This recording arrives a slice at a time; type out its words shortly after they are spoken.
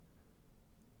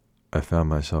I found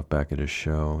myself back at a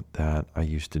show that I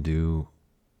used to do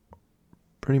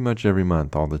pretty much every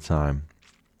month, all the time.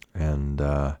 And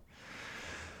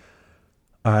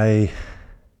I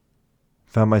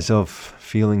found myself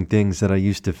feeling things that I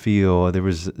used to feel. There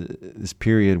was this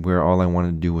period where all I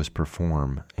wanted to do was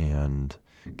perform and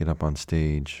get up on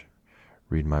stage,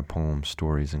 read my poems,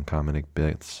 stories, and comedic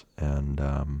bits. And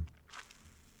I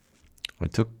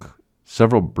took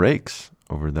several breaks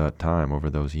over that time,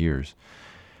 over those years.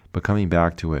 But coming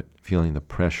back to it, feeling the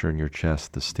pressure in your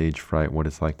chest, the stage fright, what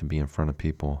it's like to be in front of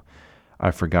people,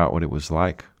 I forgot what it was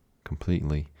like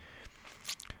completely.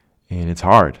 And it's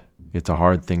hard. It's a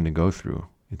hard thing to go through.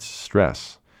 It's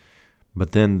stress.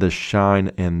 But then the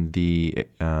shine and the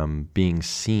being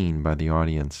seen by the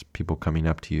audience, people coming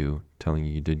up to you, telling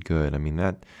you did good, I mean,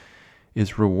 that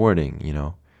is rewarding, you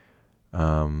know.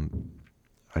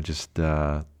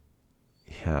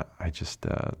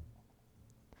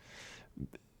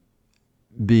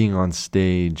 Being on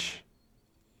stage,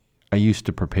 I used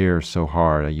to prepare so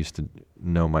hard. I used to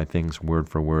know my things word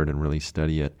for word and really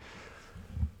study it.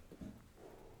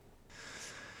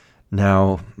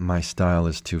 Now my style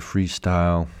is to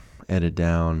freestyle, edit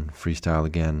down, freestyle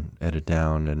again, edit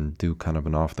down, and do kind of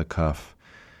an off-the-cuff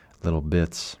little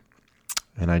bits.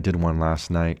 And I did one last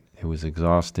night. It was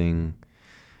exhausting.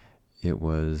 It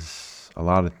was a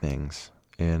lot of things.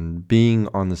 And being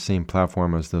on the same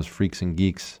platform as those freaks and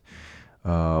geeks,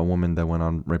 a woman that went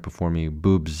on right before me,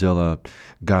 Boobzilla,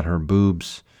 got her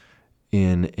boobs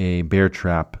in a bear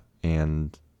trap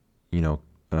and,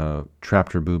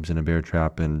 trapped her boobs in a bear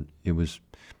trap, and it was,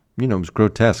 it was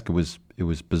grotesque. It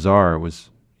was bizarre. It was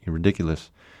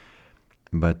ridiculous.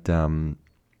 But I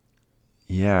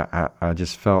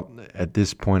just felt at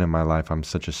this point in my life, I'm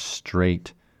such a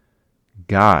straight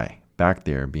guy back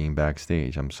there, being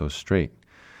backstage. I'm so straight,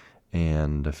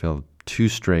 and I feel too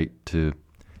straight to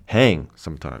hang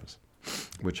sometimes,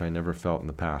 which I never felt in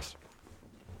the past.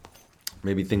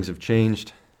 Maybe things have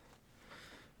changed.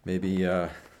 Maybe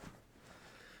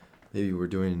we're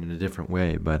doing it in a different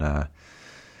way, but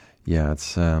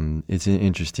it's an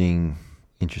interesting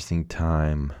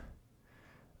time,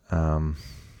 and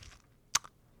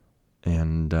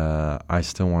I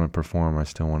still want to perform. I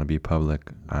still want to be public.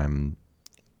 I'm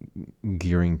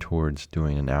gearing towards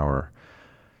doing an hour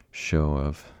show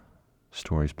of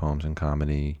stories, poems, and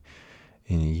comedy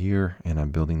in a year, and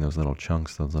I'm building those little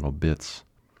chunks, those little bits.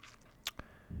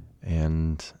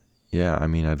 And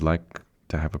I'd like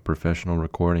to have a professional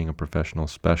recording, a professional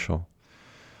special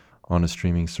on a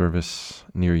streaming service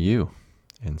near you.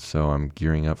 And so I'm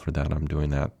gearing up for that. I'm doing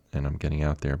that, and I'm getting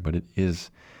out there. But it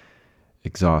is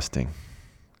exhausting.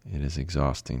 It is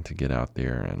exhausting to get out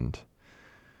there and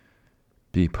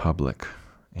be public.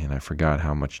 And I forgot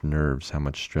how much nerves, how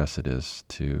much stress it is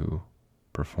to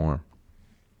perform.